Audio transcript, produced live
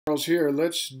Charles here.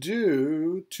 Let's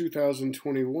do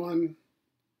 2021.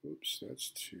 Oops,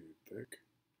 that's too thick.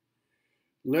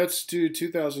 Let's do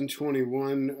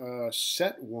 2021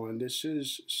 set 1. This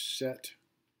is set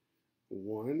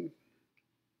 1.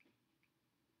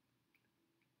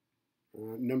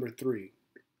 Number 3.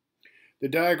 The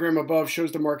diagram above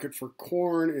shows the market for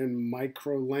corn in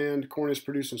microland. Corn is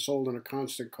produced and sold on a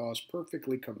constant cost,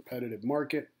 perfectly competitive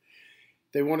market.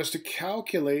 They want us to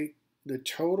calculate the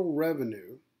total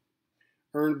revenue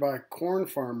earned by corn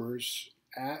farmers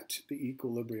at the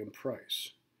equilibrium price.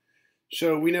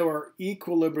 So we know our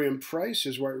equilibrium price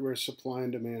is where supply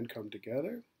and demand come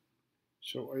together.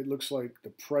 So it looks like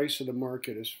the price of the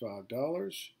market is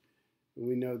 $5. And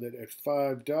we know that at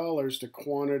 $5, the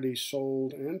quantity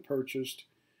sold and purchased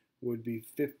would be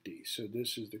 50. So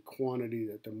this is the quantity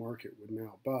that the market would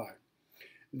now buy.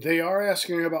 They are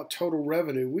asking about total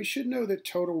revenue. We should know that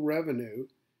total revenue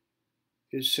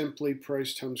is simply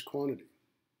price times quantity.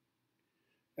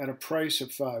 At a price of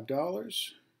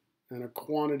 $5 and a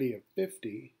quantity of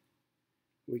 50,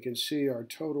 we can see our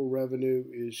total revenue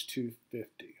is $250.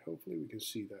 Hopefully we can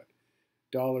see that.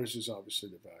 Dollars is obviously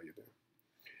the value there.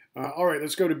 All right,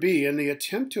 let's go to B. In the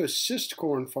attempt to assist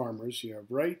corn farmers, you have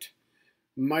right,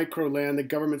 microland, the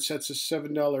government sets a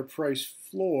 $7 price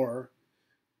floor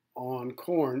on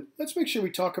corn. Let's make sure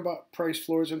we talk about price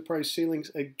floors and price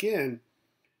ceilings. Again,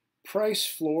 price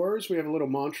floors, we have a little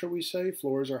mantra we say,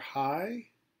 floors are high,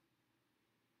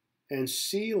 and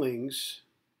ceilings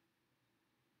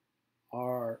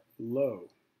are low,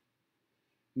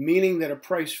 meaning that a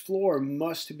price floor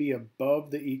must be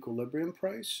above the equilibrium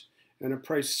price, and a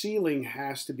price ceiling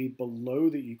has to be below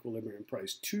the equilibrium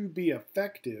price. To be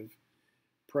effective,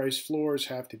 price floors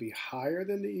have to be higher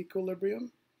than the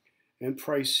equilibrium, and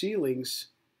price ceilings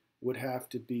would have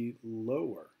to be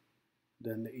lower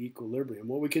than the equilibrium.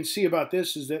 What we can see about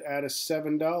this is that at a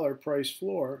 $7 price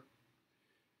floor,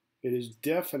 it is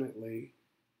definitely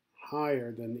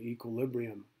higher than the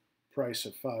equilibrium price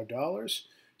of $5.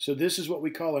 So this is what we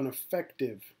call an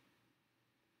effective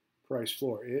price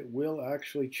floor. It will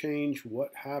actually change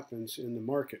what happens in the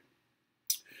market.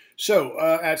 So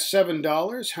at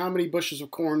 $7, how many bushels of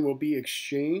corn will be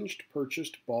exchanged,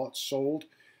 purchased, bought, sold?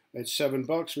 At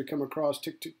 $7, we come across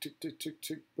tick, tick, tick, tick, tick,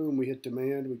 tick, boom, we hit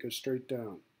demand, we go straight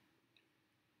down.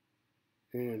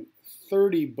 And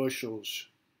 30 bushels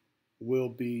will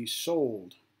be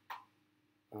sold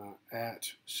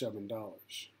at $7.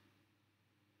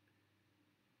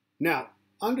 Now,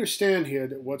 understand here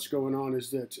that what's going on is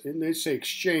that, and they say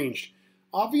exchanged.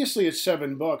 Obviously, at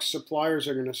 $7, suppliers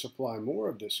are going to supply more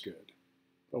of this good.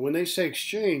 But when they say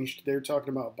exchanged, they're talking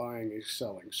about buying and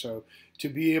selling. So to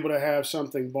be able to have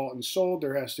something bought and sold,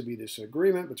 there has to be this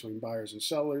agreement between buyers and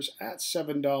sellers. At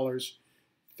 $7,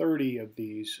 30 of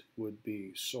these would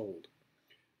be sold.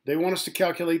 They want us to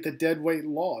calculate the deadweight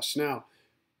loss. Now,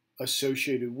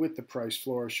 associated with the price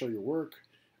floor, I'll show your work.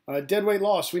 Deadweight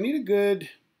loss, we need a good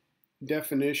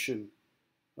definition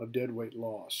of deadweight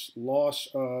loss. Loss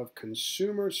of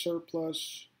consumer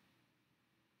surplus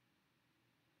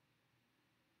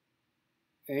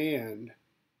and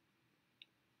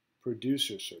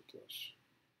producer surplus.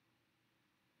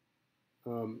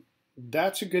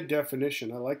 That's a good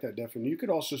definition. I like that definition. You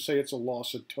could also say it's a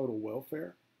loss of total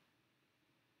welfare.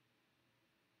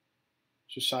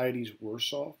 Society's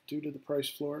worse off due to the price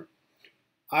floor.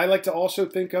 I like to also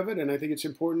think of it, and I think it's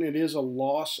important, it is a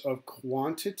loss of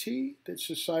quantity that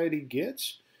society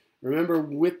gets. Remember,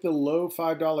 with the low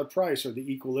 $5 price, or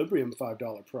the equilibrium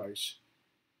 $5 price,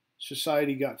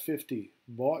 society got 50,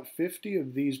 bought 50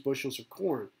 of these bushels of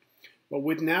corn. But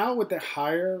with the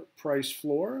higher price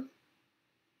floor,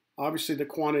 obviously the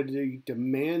quantity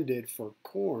demanded for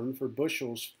corn, for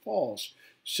bushels, falls.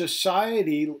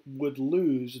 Society would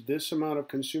lose this amount of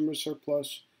consumer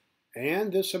surplus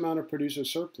and this amount of producer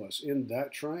surplus in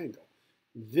that triangle.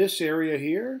 This area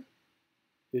here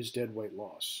is deadweight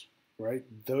loss, right?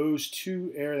 Those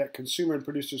two areas, that consumer and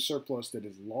producer surplus that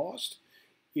is lost,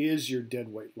 is your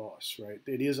deadweight loss, right?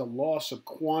 It is a loss of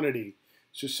quantity.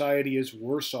 Society is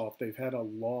worse off. They've had a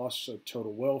loss of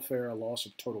total welfare, a loss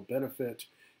of total benefit.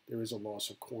 There is a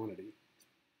loss of quantity.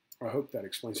 I hope that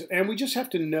explains it. And we just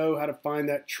have to know how to find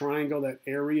that triangle, that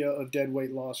area of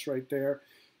deadweight loss right there.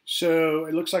 So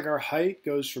it looks like our height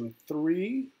goes from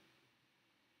 3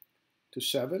 to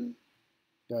 7.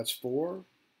 That's 4.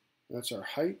 That's our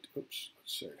height. Oops,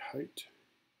 let's say height.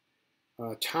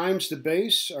 Times the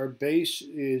base. Our base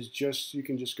is just, you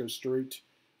can just go straight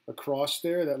across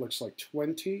there. That looks like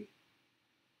 20,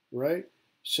 right?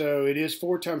 So it is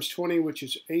 4 times 20, which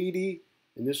is 80.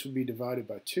 And this would be divided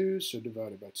by 2, so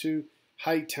divided by 2.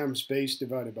 height times base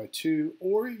divided by 2,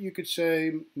 or you could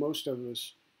say, most of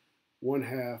us,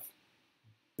 1/2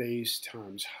 base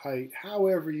times height.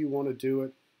 However you want to do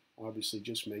it, obviously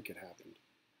just make it happen.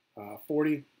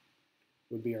 40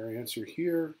 would be our answer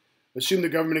here. Assume the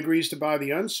government agrees to buy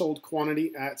the unsold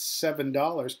quantity at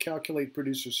 $7. Calculate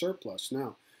producer surplus.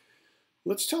 Now,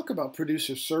 let's talk about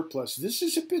producer surplus. This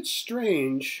is a bit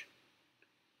strange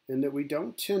in that we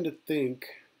don't tend to think,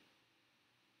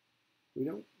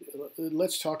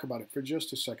 let's talk about it for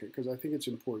just a second because I think it's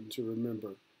important to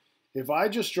remember. If I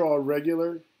just draw a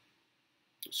regular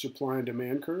supply and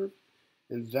demand curve,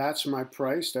 and that's my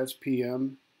price, that's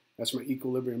PM, that's my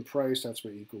equilibrium price, that's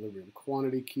my equilibrium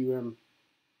quantity, QM.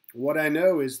 What I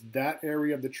know is that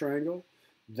area of the triangle,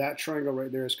 that triangle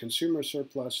right there is consumer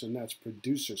surplus, and that's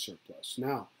producer surplus.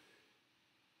 Now,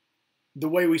 the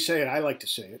way we say it, I like to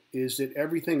say it, is that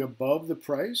everything above the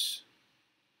price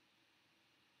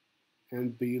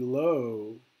and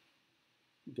below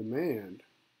demand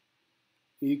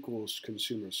equals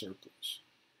consumer surplus.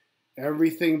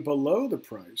 Everything below the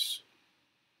price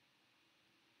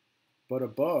but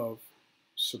above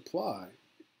supply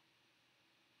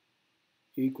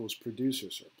equals producer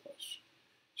surplus.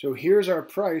 So here's our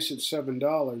price at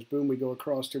 $7. Boom, we go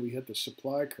across till we hit the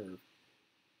supply curve.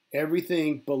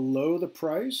 Everything below the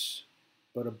price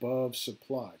but above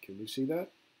supply. Can we see that?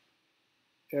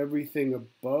 Everything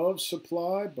above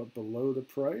supply but below the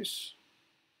price.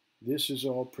 This is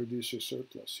all producer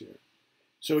surplus here.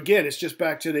 So again, it's just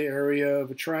back to the area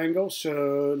of a triangle.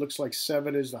 So it looks like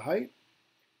 7 is the height.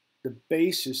 The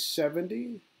base is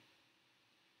 70,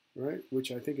 right?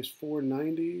 Which I think is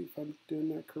 490, if I'm doing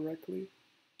that correctly.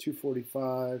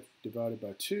 245 divided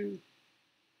by 2.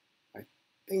 I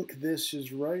think this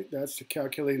is right. That's the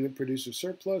calculating the producer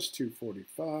surplus,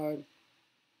 245,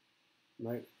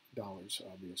 right? Dollars,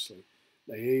 obviously.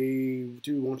 They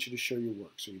do want you to show your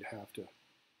work, so you'd have to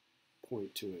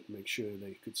point to it, make sure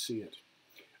they could see it.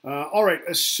 All right,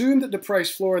 assume that the price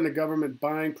floor in the government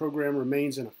buying program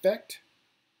remains in effect.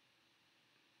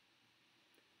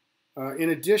 In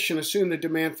addition, assume the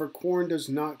demand for corn does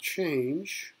not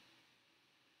change.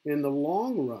 In the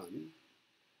long run,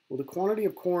 will the quantity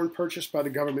of corn purchased by the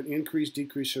government increase,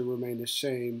 decrease, or remain the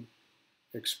same?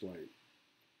 Explain.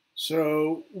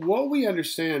 So what we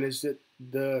understand is that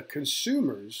the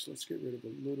consumers, let's get rid of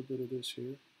a little bit of this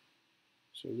here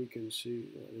so we can see,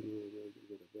 I didn't really get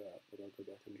rid of that, but I'll go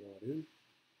back and draw it in.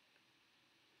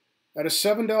 At a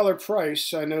 $7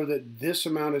 price, I know that this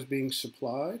amount is being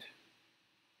supplied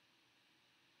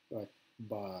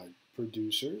by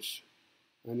producers.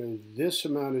 I know this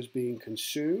amount is being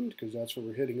consumed because that's where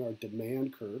we're hitting our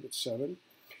demand curve at 7.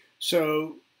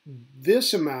 So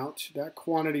this amount, that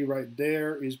quantity right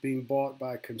there, is being bought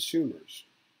by consumers.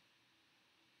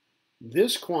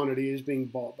 This quantity is being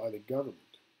bought by the government.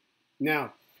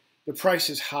 Now, the price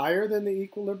is higher than the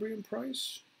equilibrium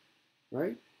price,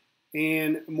 right?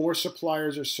 And more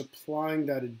suppliers are supplying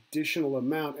that additional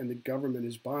amount and the government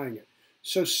is buying it.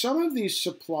 So some of these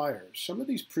suppliers, some of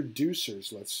these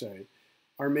producers, let's say,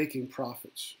 are making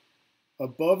profits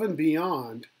above and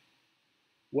beyond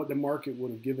what the market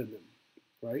would have given them,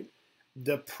 right?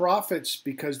 The profits,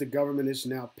 because the government is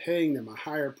now paying them a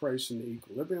higher price than the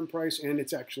equilibrium price, and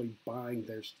it's actually buying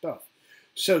their stuff.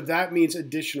 So that means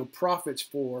additional profits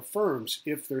for firms.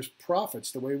 If there's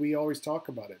profits, the way we always talk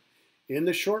about it, in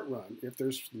the short run, if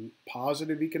there's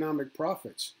positive economic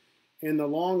profits, in the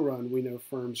long run, we know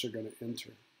firms are going to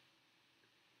enter.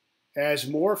 As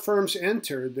more firms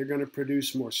enter, they're going to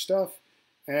produce more stuff.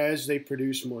 As they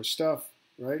produce more stuff,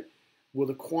 right, will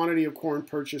the quantity of corn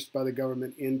purchased by the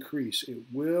government increase? It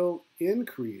will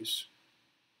increase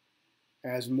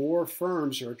as more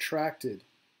firms are attracted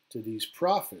to these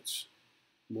profits.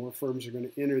 More firms are going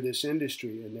to enter this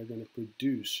industry and they're going to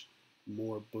produce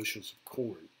more bushels of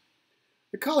corn.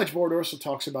 The College Board also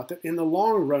talks about that in the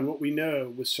long run, what we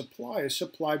know with supply is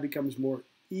supply becomes more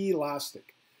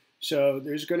elastic. So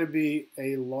there's going to be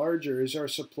a larger, as our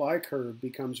supply curve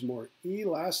becomes more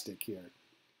elastic here,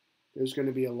 there's going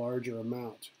to be a larger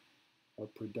amount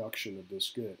of production of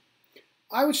this good.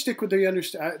 I would stick with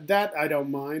the that I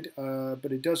don't mind,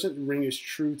 but it doesn't ring as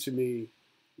true to me.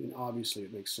 And obviously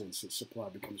it makes sense that supply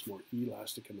becomes more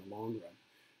elastic in the long run.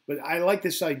 But I like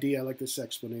this idea, I like this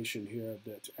explanation here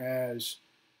that as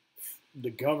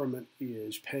the government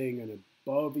is paying an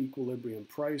above equilibrium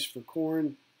price for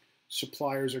corn,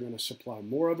 suppliers are going to supply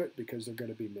more of it because they're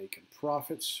going to be making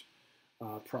profits.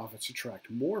 Profits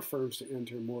attract more firms to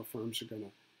enter. More firms are going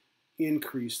to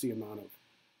increase the amount of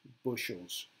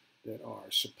bushels that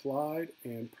are supplied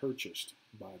and purchased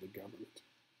by the government.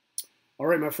 All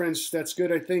right, my friends, that's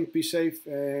good, I think. Be safe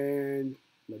and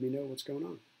let me know what's going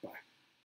on.